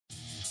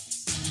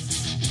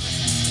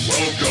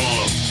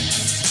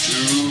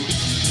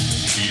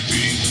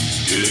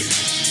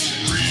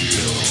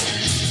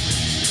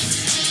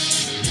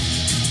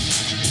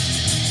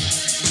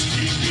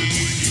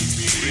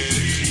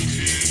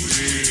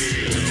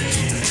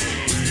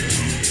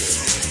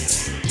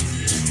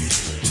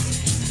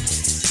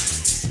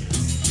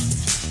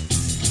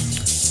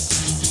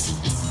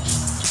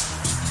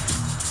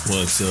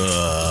What's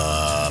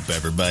up,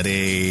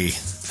 everybody?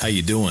 How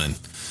you doing?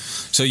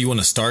 So you want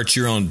to start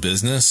your own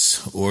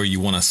business or you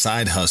want a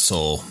side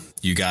hustle?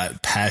 You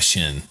got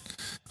passion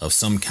of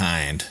some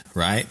kind,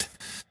 right?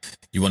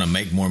 You want to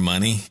make more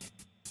money?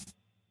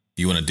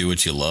 You want to do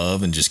what you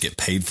love and just get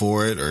paid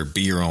for it, or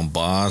be your own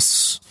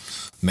boss,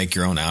 make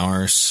your own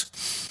hours?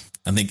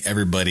 I think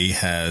everybody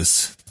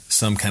has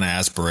some kind of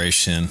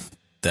aspiration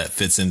that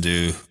fits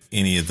into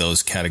any of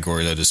those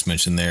categories I just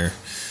mentioned there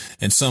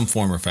in some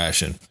form or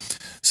fashion.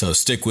 So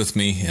stick with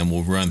me and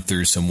we'll run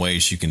through some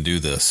ways you can do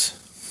this.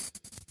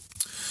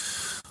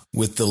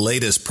 With the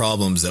latest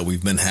problems that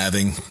we've been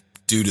having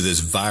due to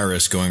this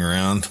virus going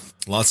around,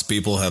 lots of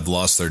people have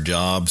lost their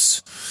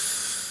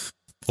jobs,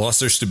 lost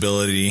their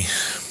stability,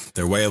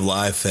 their way of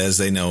life as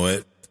they know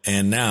it,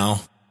 and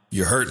now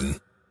you're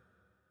hurting.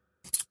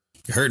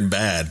 You're hurting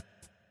bad.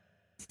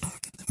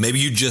 Maybe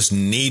you just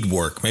need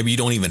work. Maybe you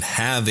don't even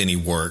have any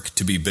work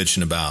to be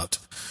bitching about.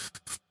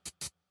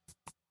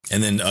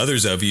 And then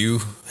others of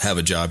you have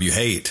a job you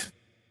hate.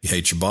 You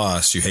hate your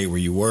boss. You hate where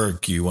you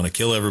work. You want to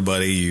kill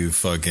everybody. You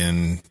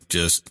fucking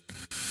just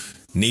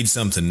need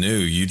something new.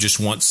 You just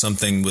want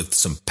something with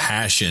some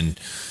passion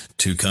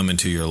to come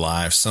into your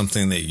life,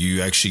 something that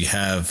you actually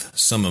have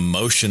some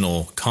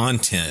emotional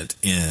content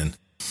in.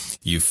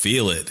 You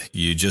feel it.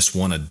 You just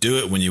want to do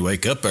it when you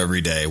wake up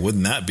every day.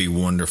 Wouldn't that be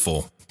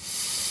wonderful?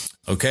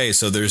 Okay,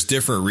 so there's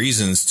different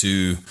reasons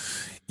to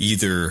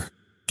either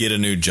get a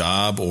new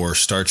job or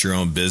start your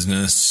own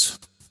business,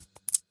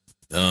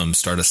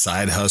 start a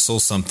side hustle,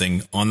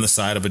 something on the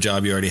side of a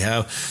job you already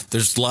have.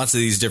 There's lots of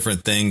these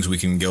different things we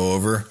can go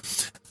over.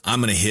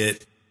 I'm going to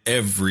hit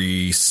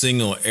every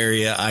single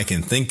area I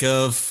can think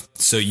of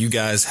so you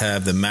guys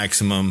have the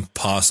maximum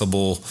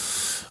possible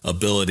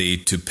ability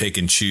to pick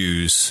and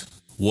choose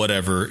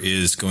whatever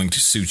is going to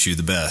suit you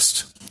the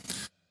best.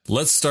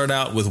 Let's start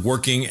out with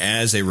working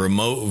as a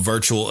remote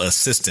virtual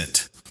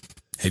assistant.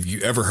 Have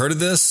you ever heard of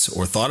this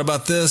or thought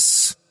about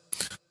this?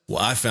 Well,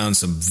 I found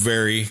some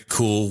very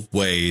cool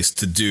ways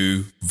to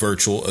do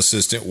virtual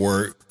assistant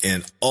work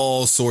in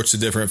all sorts of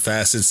different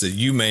facets that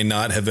you may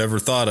not have ever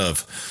thought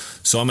of.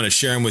 So I'm going to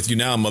share them with you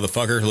now,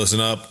 motherfucker.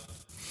 Listen up.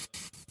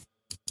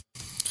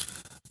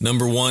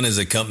 Number one is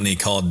a company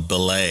called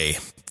Belay,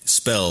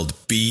 spelled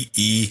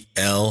Belay.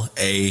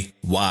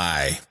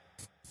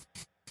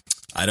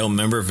 I don't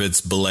remember if it's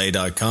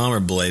belay.com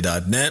or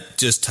belay.net.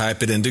 Just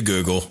type it into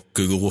Google.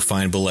 Google will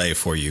find Belay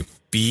for you.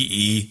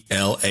 Belay.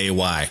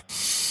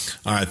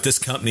 All right, this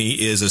company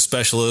is a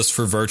specialist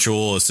for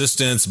virtual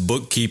assistants,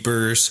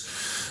 bookkeepers,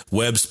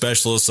 web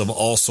specialists of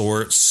all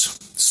sorts,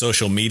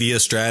 social media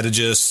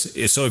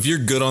strategists. So if you're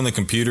good on the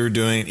computer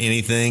doing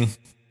anything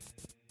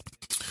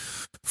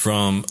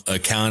from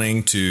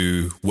accounting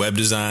to web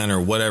design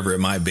or whatever it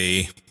might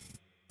be,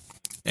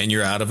 and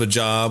you're out of a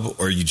job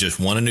or you just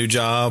want a new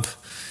job,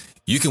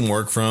 you can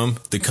work from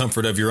the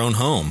comfort of your own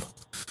home.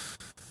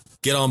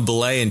 Get on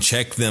Belay and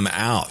check them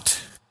out.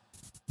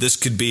 This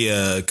could be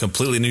a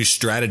completely new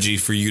strategy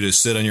for you to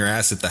sit on your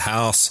ass at the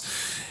house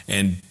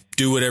and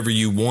do whatever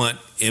you want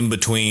in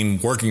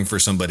between working for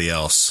somebody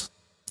else.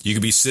 You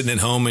could be sitting at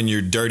home in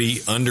your dirty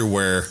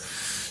underwear,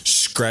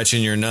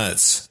 scratching your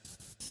nuts,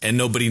 and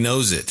nobody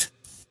knows it.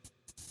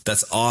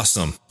 That's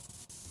awesome.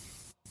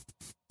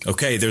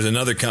 Okay, there's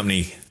another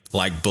company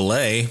like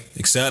Belay,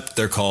 except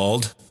they're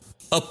called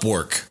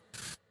Upwork.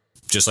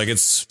 Just like it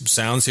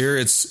sounds here,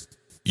 it's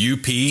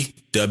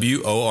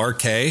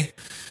UPWORK.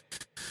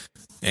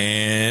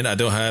 And I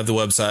don't have the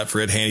website for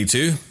it handy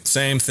too.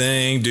 Same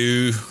thing,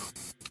 it's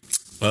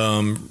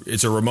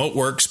a remote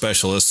work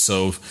specialist.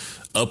 So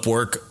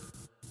Upwork,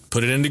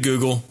 put it into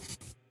Google.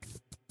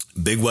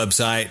 Big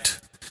website,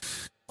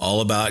 all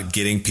about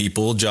getting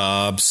people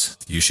jobs.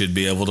 You should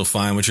be able to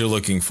find what you're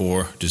looking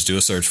for. Just do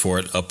a search for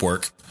it,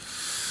 Upwork.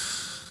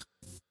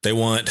 They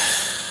want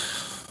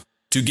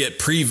to get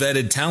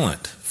pre-vetted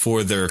talent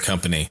for their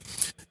company,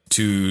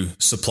 to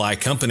supply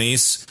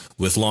companies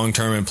with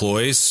long-term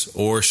employees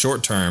or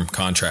short-term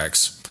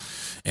contracts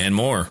and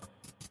more.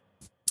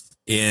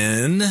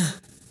 In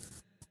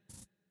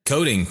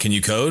coding, can you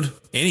code?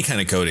 Any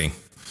kind of coding.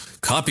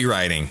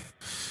 Copywriting.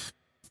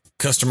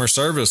 Customer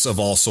service of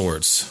all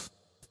sorts.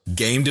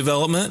 Game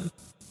development.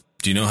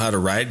 Do you know how to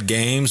write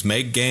games,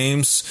 make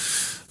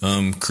games,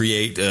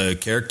 create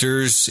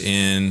characters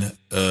in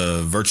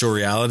virtual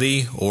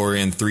reality or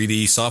in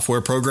 3D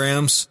software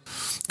programs?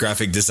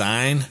 Graphic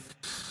design.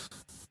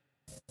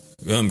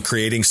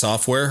 Creating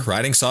software,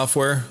 writing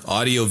software,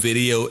 audio,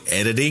 video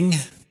editing,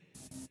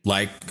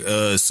 like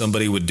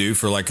somebody would do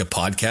for like a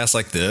podcast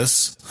like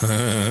this.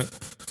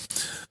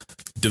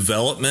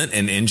 Development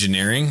and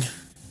engineering,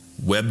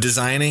 web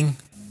designing,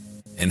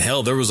 and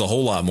hell, there was a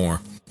whole lot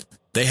more.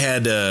 They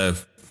had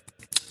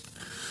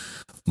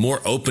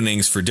more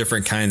openings for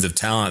different kinds of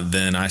talent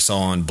than I saw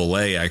on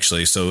Belay,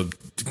 actually. So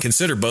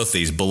consider both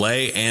these,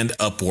 Belay and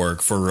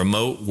Upwork, for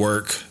remote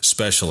work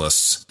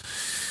specialists.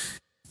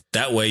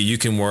 That way you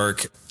can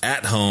work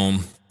at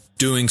home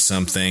doing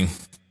something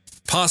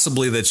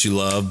possibly that you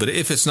love, but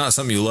if it's not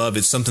something you love,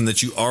 it's something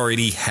that you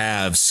already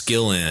have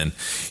skill in.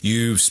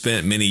 You've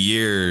spent many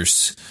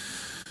years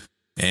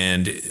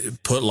and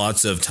put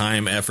lots of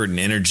time, effort, and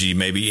energy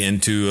maybe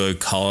into a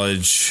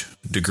college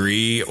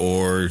degree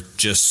or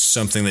just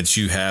something that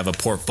you have a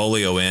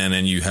portfolio in,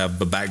 and you have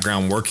a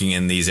background working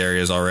in these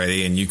areas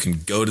already, and you can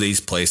go to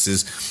these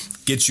places,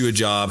 get you a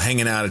job,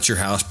 hanging out at your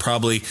house,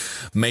 probably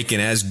making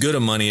as good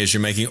of money as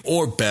you're making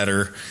or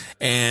better,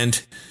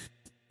 and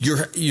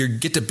you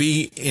get to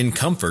be in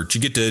comfort.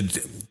 You get to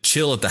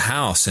chill at the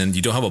house, and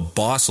you don't have a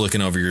boss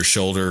looking over your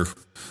shoulder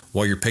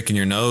while you're picking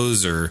your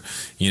nose or,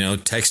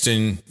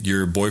 texting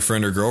your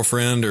boyfriend or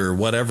girlfriend or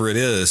whatever it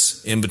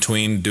is in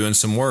between doing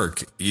some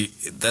work.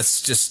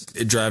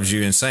 It drives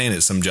you insane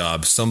at some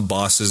jobs. Some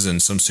bosses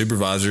and some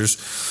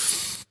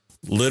supervisors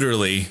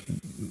literally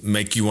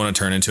make you want to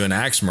turn into an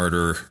axe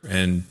murderer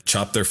and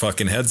chop their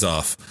fucking heads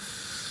off.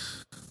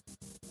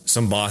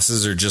 Some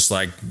bosses are just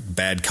like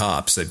bad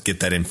cops that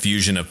get that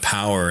infusion of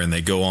power, and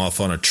they go off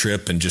on a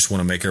trip and just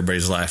want to make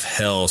everybody's life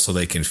hell so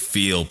they can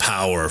feel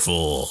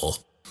powerful.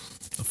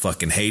 I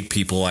fucking hate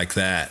people like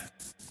that.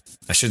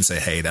 I shouldn't say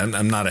hate.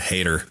 I'm not a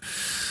hater.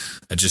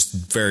 I just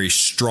very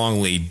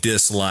strongly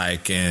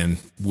dislike and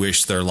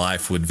wish their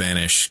life would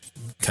vanish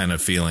kind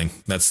of feeling.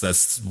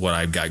 That's what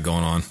I've got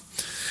going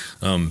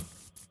on.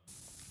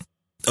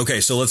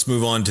 Okay, so let's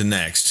move on to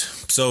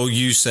next. So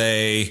you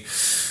say,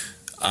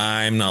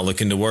 I'm not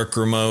looking to work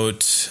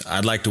remote.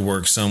 I'd like to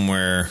work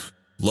somewhere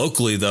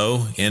locally,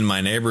 though, in my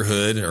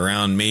neighborhood,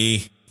 around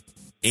me,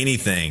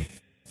 anything.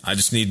 I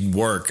just need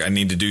work. I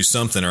need to do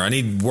something, or I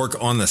need work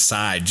on the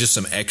side, just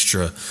some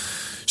extra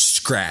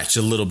scratch,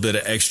 a little bit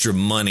of extra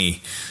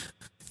money.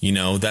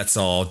 That's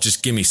all.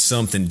 Just give me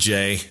something,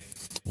 Jay.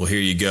 Well, here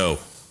you go.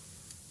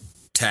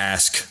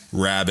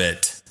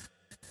 TaskRabbit.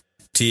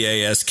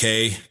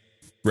 TASK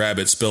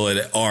Rabbit, spell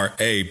it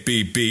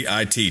RABBIT.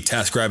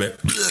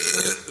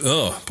 TaskRabbit.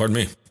 Oh, pardon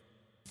me.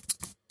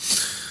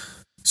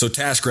 So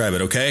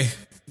TaskRabbit, okay?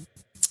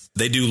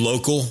 They do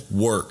local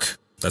work.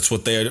 That's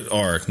what they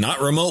are. Not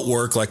remote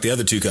work like the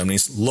other two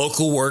companies.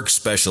 Local work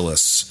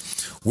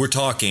specialists. We're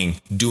talking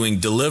doing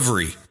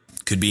delivery.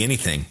 Could be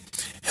anything.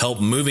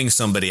 Help moving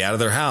somebody out of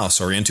their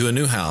house or into a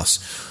new house.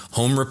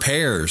 Home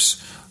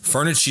repairs.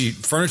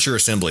 Furniture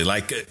assembly.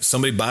 Like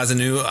somebody buys a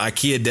new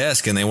IKEA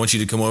desk and they want you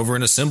to come over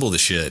and assemble the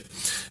shit.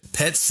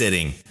 Pet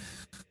sitting.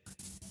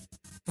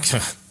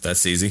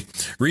 That's easy.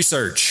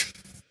 Research.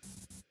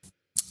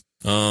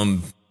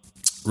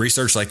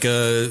 Research like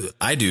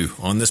I do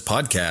on this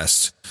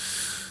podcast.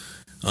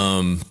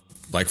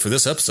 Like for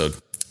this episode,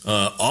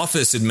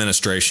 office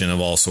administration of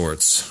all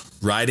sorts,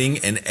 writing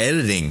and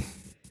editing.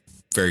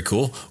 Very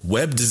cool.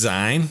 Web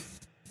design,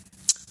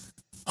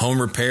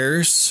 home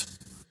repairs,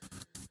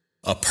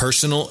 a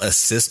personal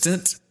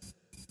assistant,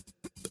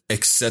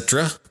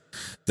 etc.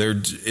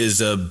 There is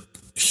a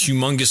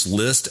humongous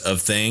list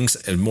of things,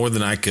 and more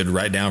than I could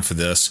write down for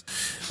this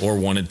or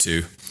wanted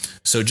to.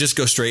 So just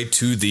go straight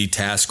to the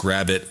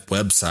TaskRabbit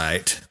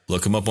website.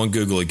 Look them up on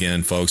Google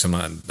again, folks. I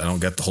don't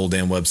got the whole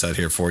damn website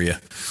here for you.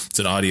 It's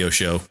an audio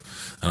show.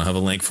 I don't have a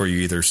link for you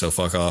either, so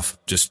fuck off.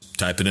 Just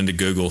type it into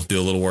Google, do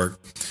a little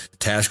work.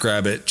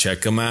 TaskRabbit,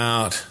 check them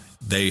out.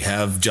 They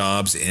have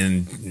jobs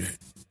in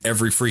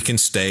every freaking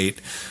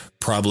state,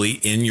 probably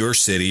in your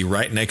city,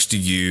 right next to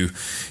you.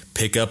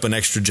 Pick up an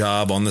extra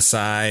job on the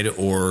side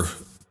or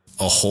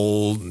a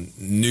whole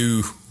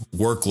new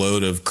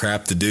workload of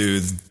crap to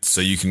do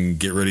so you can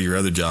get rid of your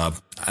other job.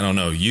 I don't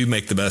know. You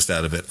make the best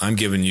out of it. I'm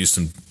giving you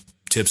some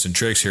tips and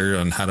tricks here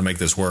on how to make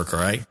this work. All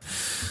right.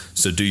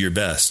 So do your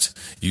best.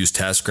 Use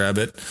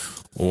TaskRabbit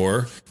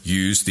or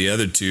use the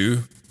other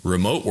two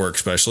remote work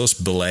specialists,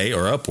 Belay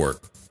or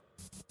Upwork.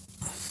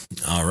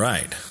 All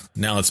right.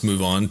 Now let's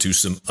move on to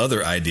some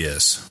other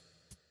ideas.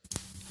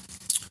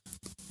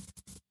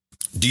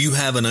 Do you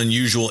have an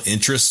unusual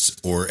interest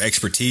or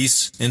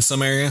expertise in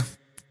some area?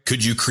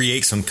 Could you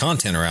create some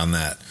content around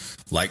that?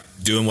 Like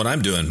doing what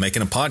I'm doing,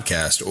 making a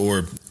podcast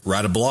or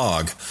write a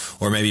blog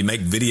or maybe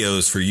make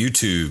videos for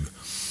YouTube.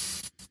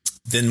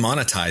 Then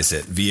monetize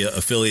it via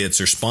affiliates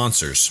or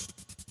sponsors.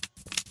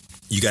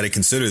 You got to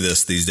consider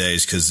this these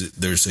days because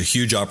there's a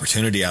huge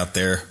opportunity out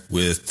there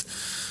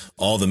with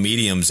all the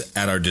mediums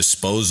at our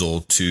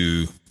disposal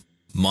to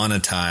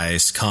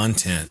monetize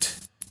content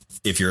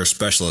if you're a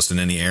specialist in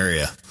any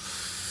area.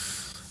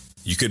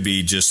 You could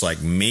be just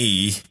like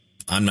me.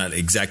 I'm not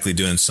exactly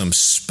doing some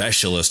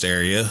specialist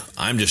area.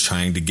 I'm just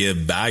trying to give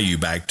value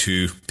back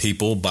to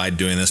people by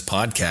doing this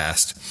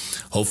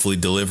podcast, hopefully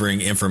delivering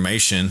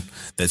information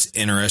that's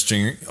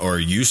interesting or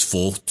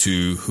useful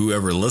to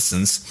whoever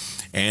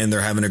listens, and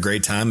they're having a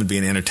great time and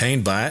being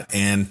entertained by it.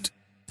 And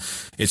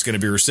it's going to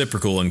be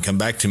reciprocal and come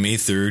back to me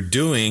through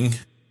doing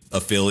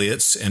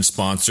affiliates and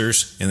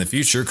sponsors in the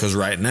future. Because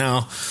right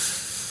now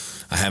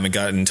I haven't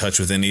gotten in touch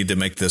with any to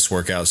make this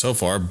work out so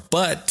far,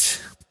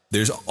 but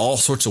there's all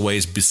sorts of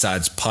ways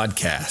besides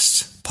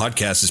podcasts.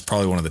 Podcast is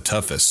probably one of the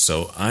toughest.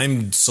 So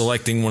I'm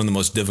selecting one of the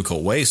most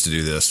difficult ways to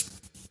do this.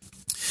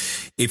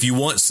 If you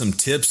want some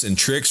tips and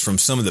tricks from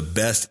some of the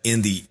best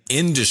in the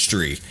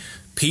industry,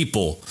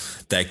 people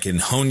that can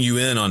hone you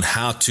in on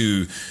how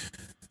to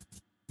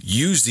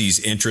use these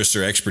interests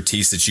or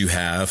expertise that you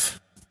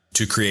have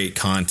to create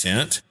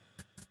content.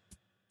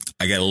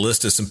 I got a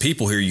list of some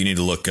people here you need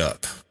to look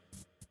up.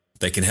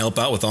 They can help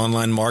out with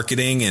online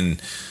marketing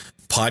and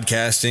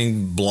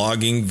podcasting,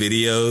 blogging,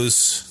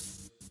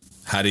 videos,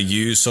 how to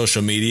use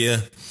social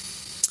media.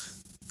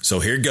 So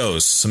here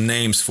goes, some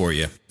names for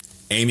you.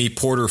 Amy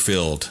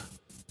Porterfield,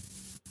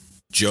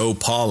 Joe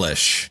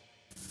Polish,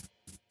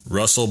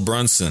 Russell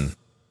Brunson,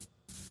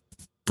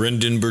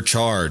 Brendan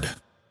Burchard.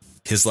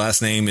 His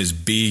last name is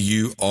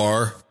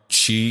Burchard.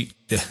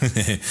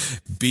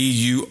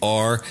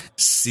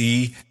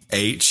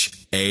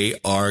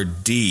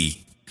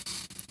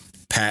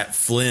 Pat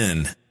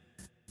Flynn,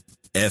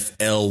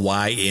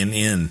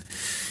 Flynn.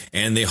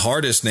 And the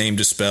hardest name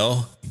to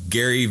spell,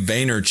 Gary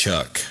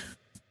Vaynerchuk.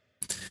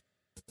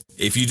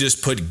 If you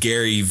just put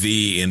Gary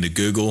V into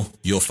Google,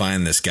 you'll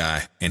find this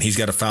guy. And he's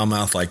got a foul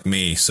mouth like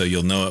me, so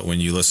you'll know it when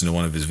you listen to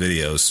one of his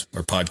videos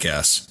or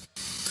podcasts.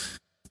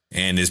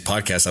 And his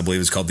podcast, I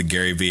believe, is called the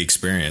Gary V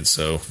Experience.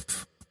 So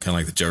kind of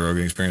like the Joe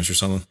Rogan Experience or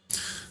something.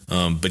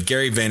 But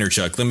Gary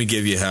Vaynerchuk, let me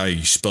give you how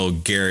you spell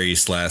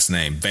Gary's last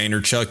name.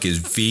 Vaynerchuk is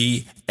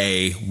Vaynerchuk.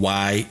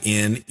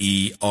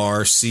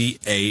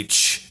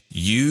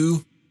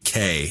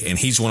 And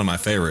he's one of my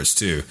favorites,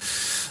 too.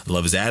 I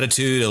love his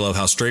attitude. I love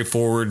how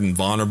straightforward and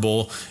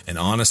vulnerable and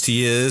honest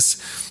he is.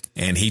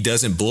 And he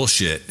doesn't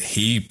bullshit.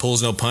 He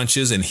pulls no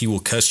punches, and he will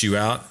cuss you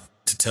out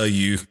to tell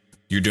you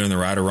you're doing the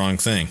right or wrong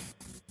thing.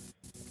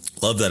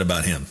 Love that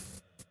about him.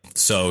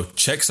 So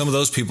check some of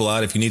those people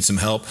out if you need some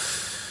help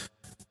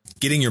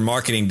getting your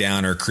marketing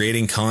down or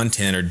creating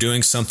content or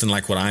doing something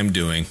like what I'm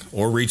doing,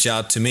 or reach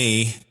out to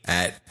me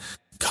at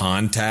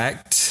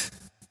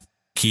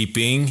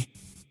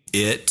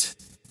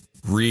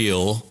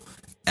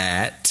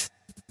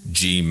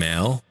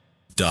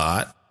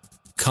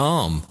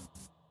contactkeepingitreal@gmail.com.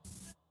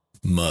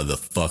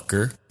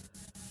 Motherfucker.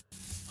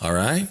 All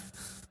right.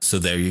 So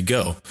there you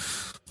go.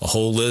 A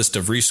whole list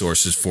of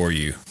resources for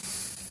you.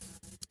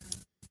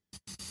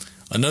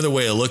 Another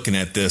way of looking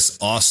at this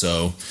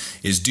also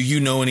is, do you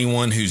know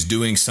anyone who's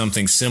doing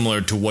something similar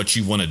to what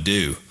you want to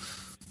do?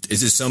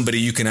 Is it somebody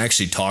you can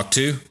actually talk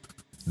to?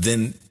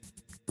 Then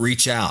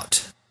reach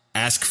out,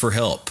 ask for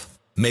help.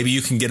 Maybe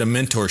you can get a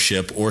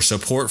mentorship or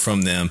support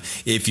from them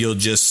if you'll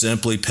just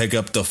simply pick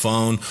up the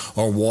phone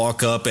or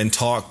walk up and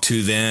talk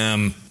to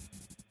them.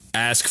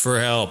 Ask for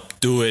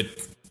help. Do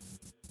it.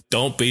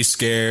 Don't be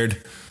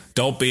scared.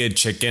 Don't be a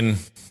chicken.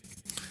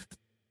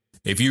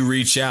 If you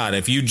reach out,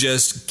 if you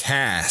just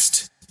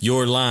cast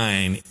your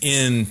line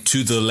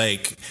into the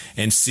lake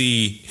and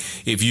see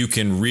if you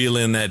can reel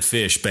in that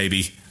fish,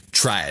 baby,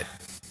 try it.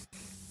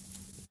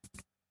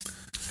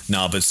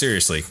 No, but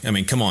seriously, I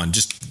mean, come on.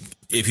 Just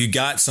if you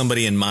got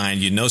somebody in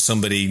mind, you know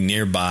somebody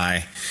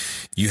nearby,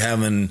 you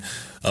having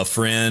a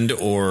friend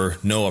or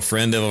know a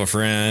friend of a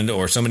friend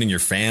or somebody in your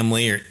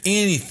family or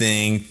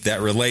anything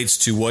that relates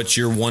to what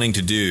you're wanting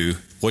to do,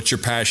 what you're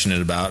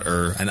passionate about,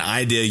 or an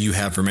idea you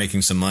have for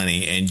making some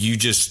money, and you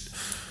just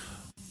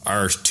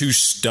are too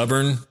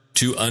stubborn,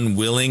 too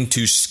unwilling,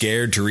 too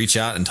scared to reach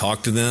out and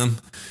talk to them,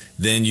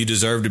 then you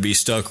deserve to be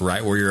stuck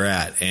right where you're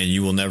at, and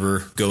you will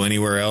never go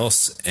anywhere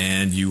else,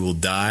 and you will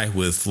die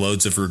with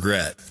loads of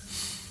regret.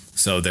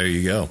 So there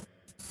you go.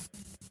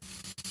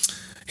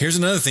 Here's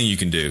another thing you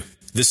can do.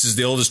 This is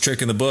the oldest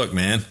trick in the book,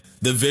 man.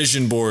 The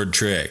vision board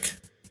trick.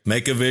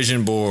 Make a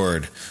vision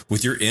board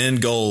with your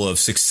end goal of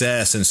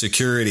success and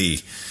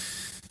security.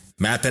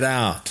 Map it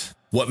out.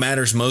 What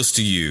matters most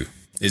to you?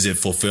 Is it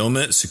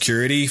fulfillment,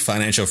 security,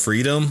 financial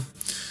freedom?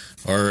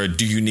 Or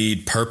do you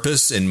need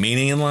purpose and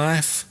meaning in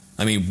life?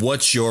 I mean,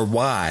 what's your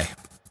why?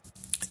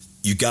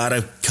 You got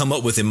to come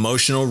up with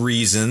emotional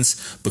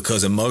reasons,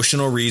 because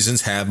emotional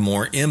reasons have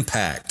more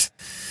impact.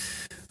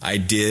 I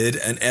did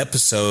an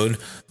episode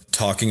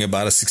talking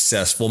about a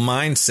successful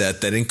mindset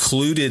that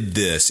included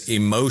this.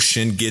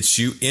 Emotion gets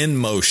you in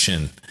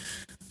motion.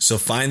 So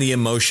find the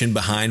emotion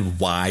behind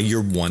why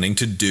you're wanting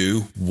to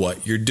do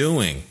what you're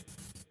doing,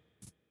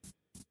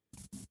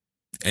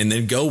 and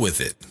then go with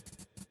it.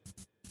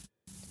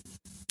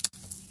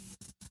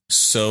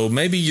 So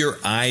maybe your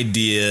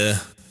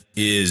idea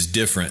is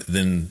different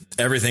than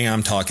everything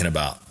I'm talking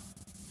about.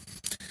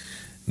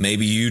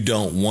 Maybe you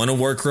don't want to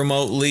work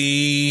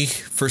remotely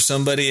for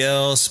somebody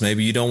else.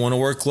 Maybe you don't want to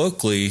work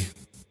locally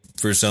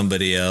for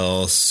somebody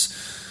else.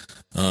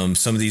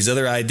 Some of these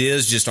other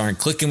ideas just aren't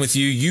clicking with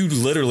you. You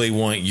literally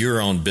want your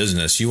own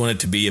business. You want it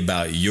to be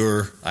about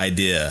your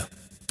idea,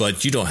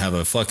 but you don't have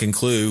a fucking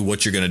clue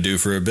what you're going to do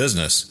for a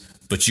business.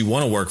 But you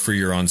want to work for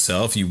your own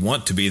self. You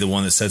want to be the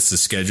one that sets the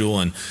schedule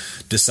and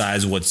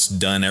decides what's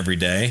done every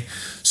day.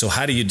 So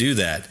how do you do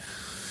that?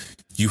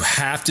 You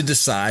have to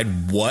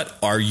decide, what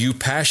are you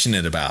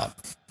passionate about?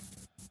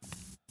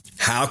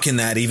 How can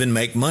that even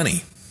make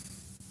money?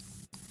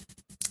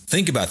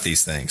 Think about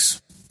these things.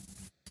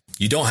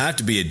 You don't have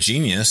to be a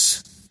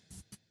genius.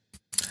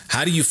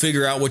 How do you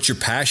figure out what your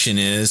passion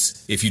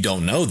is if you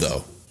don't know,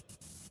 though?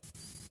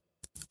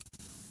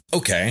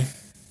 Okay,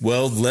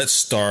 Well, let's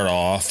start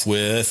off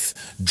with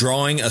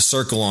drawing a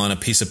circle on a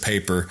piece of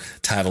paper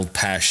titled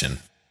passion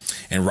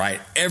and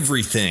write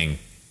everything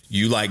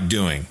you like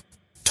doing,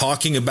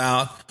 talking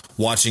about,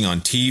 watching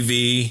on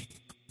TV,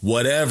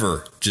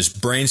 whatever.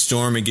 Just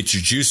brainstorm and get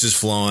your juices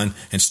flowing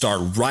and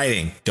start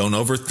writing. Don't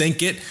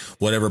overthink it.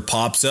 Whatever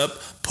pops up,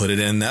 put it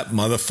in that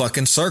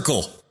motherfucking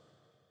circle.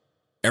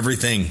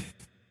 Everything.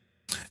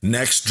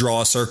 Next,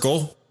 draw a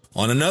circle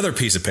on another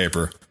piece of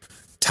paper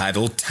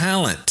titled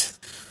talent.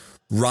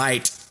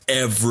 Write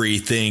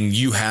everything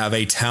you have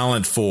a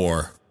talent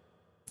for.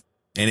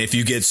 And if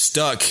you get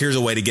stuck, here's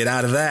a way to get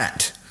out of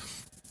that.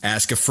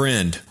 Ask a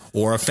friend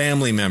or a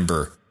family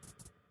member,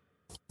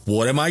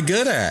 what am I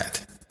good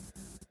at?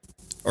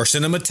 Or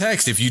send them a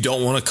text if you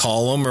don't want to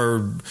call them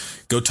or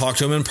go talk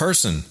to them in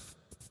person.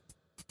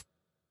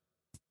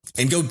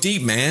 And go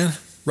deep, man.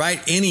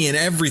 Write any and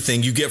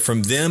everything you get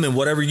from them and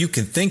whatever you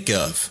can think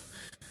of.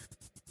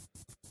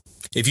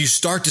 If you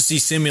start to see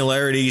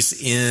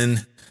similarities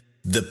in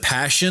the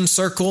passion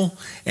circle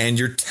and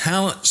your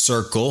talent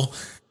circle,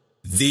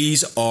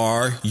 these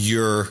are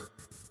your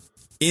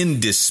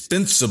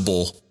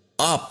indispensable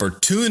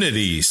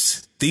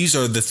opportunities. These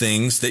are the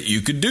things that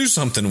you could do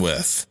something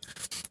with.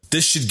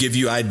 This should give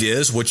you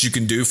ideas what you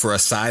can do for a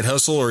side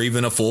hustle or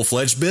even a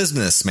full-fledged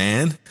business,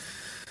 man.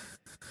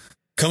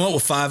 Come up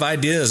with 5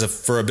 ideas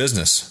for a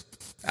business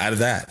out of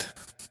that,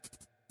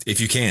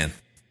 if you can.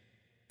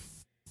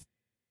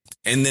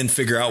 And then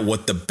figure out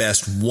what the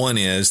best one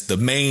is, the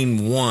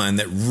main one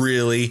that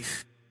really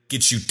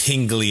gets you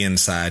tingly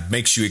inside,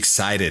 makes you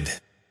excited.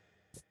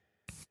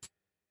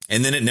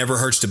 And then it never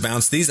hurts to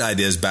bounce these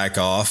ideas back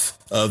off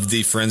of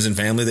the friends and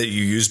family that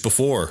you used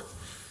before.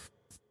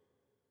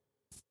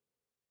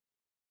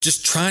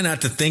 Just try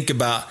not to think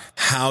about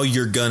how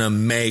you're going to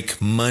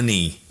make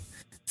money.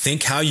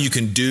 Think how you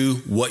can do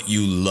what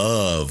you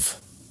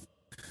love.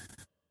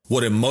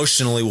 What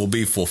emotionally will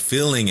be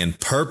fulfilling and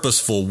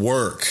purposeful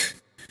work.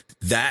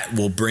 That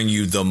will bring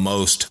you the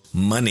most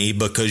money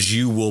because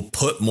you will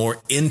put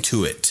more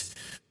into it.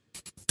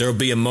 There will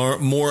be a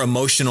more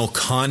emotional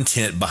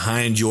content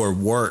behind your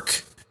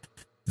work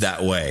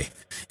that way.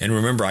 And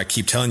remember, I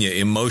keep telling you,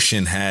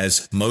 emotion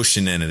has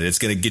motion in it. It's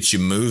going to get you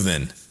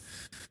moving.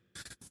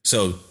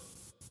 So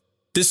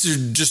this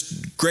is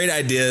just great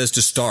ideas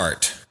to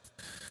start.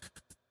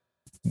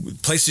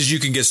 Places you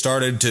can get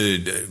started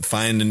to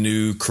find a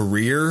new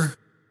career,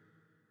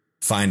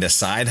 find a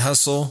side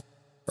hustle,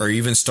 or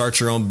even start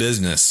your own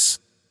business.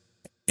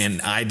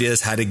 And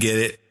ideas how to get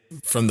it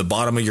from the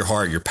bottom of your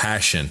heart, your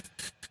passion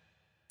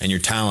and your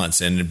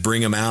talents, and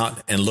bring them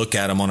out and look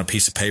at them on a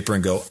piece of paper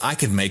and go, I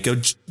could make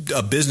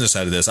a business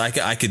out of this.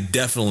 I could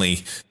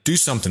definitely do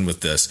something with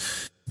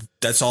this.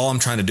 That's all I'm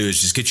trying to do is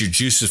just get your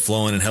juices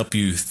flowing and help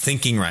you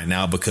thinking right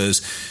now,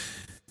 because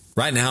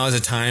right now is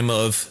a time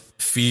of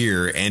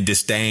fear and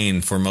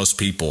disdain for most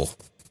people.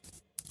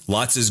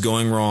 Lots is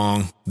going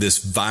wrong. This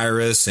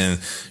virus and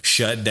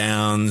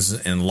shutdowns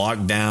and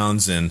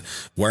lockdowns and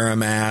wear a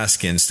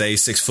mask and stay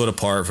 6 foot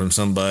apart from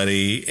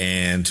somebody.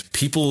 And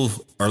people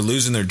are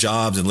losing their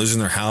jobs and losing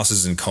their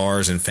houses and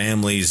cars and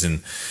families.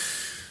 And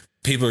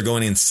people are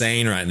going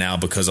insane right now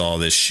because of all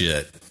this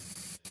shit.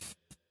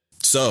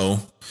 So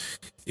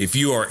if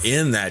you are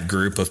in that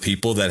group of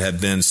people that have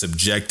been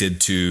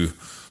subjected to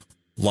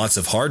lots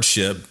of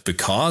hardship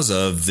because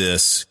of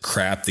this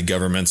crap the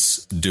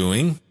government's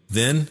doing,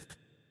 then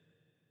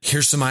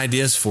here's some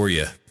ideas for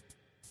you.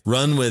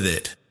 Run with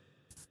it.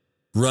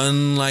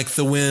 Run like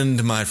the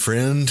wind, my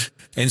friend,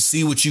 and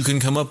see what you can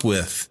come up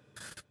with.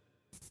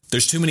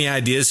 There's too many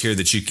ideas here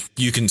that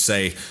you can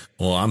say,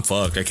 well, I'm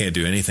fucked. I can't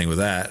do anything with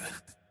that.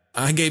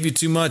 I gave you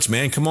too much,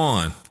 man. Come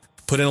on.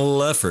 Put in a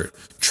little effort.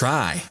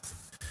 Try.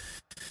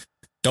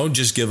 Don't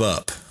just give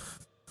up.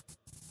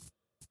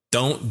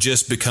 Don't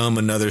just become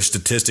another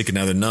statistic,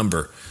 another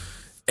number.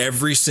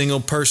 Every single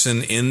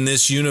person in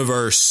this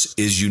universe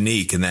is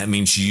unique, and that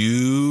means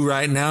you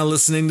right now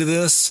listening to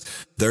this,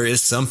 there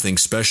is something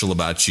special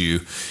about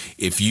you.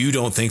 If you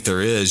don't think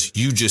there is,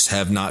 you just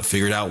have not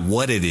figured out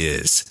what it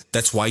is.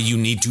 That's why you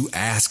need to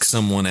ask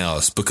someone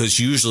else, because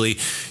usually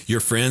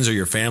your friends or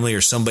your family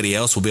or somebody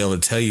else will be able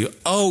to tell you,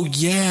 oh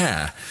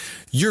yeah,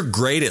 you're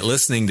great at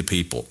listening to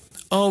people.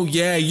 Oh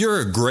yeah, you're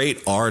a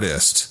great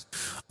artist.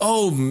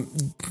 Oh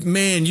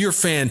man, you're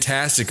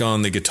fantastic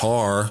on the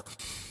guitar.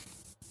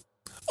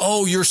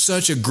 Oh, you're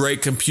such a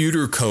great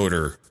computer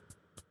coder.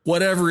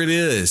 Whatever it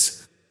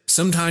is.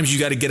 Sometimes you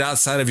got to get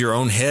outside of your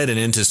own head and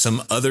into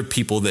some other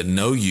people that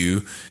know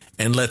you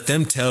and let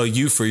them tell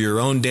you for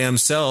your own damn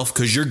self,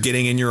 because you're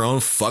getting in your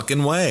own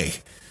fucking way.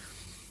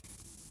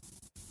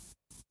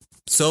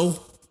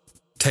 So,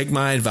 take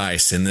my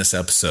advice in this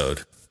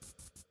episode.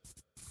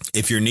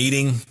 If you're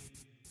needing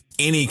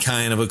any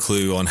kind of a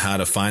clue on how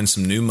to find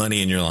some new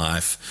money in your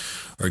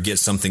life or get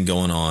something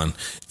going on,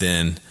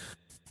 then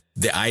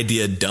the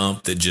idea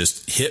dump that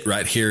just hit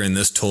right here in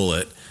this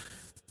toilet,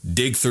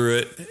 dig through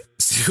it,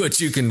 see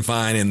what you can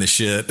find in the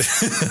shit,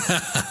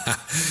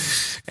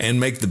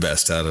 and make the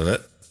best out of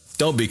it.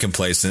 Don't be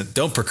complacent.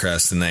 Don't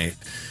procrastinate.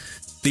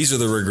 These are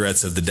the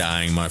regrets of the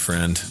dying, my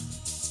friend.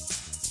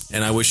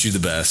 and I wish you the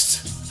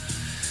best.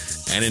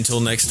 And until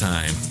next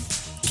time,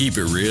 keep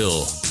it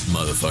real,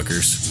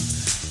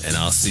 motherfuckers. And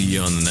I'll see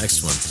you on the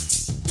next one.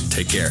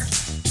 Take care.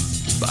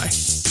 Bye.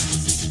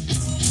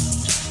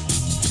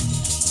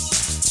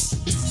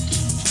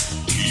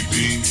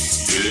 Keeping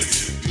it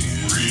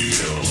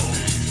real.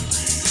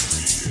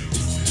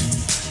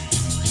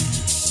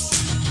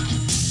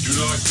 Do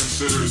not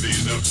consider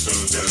these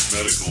episodes as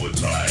medical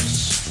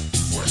advice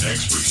or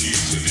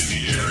expertise in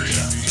any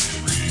area.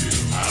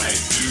 I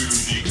do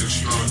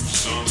deconstruct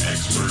some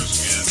experts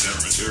and their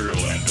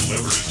material and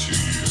deliver it to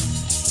you.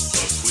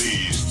 But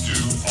please do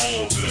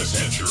all of this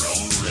at your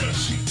own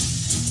risk.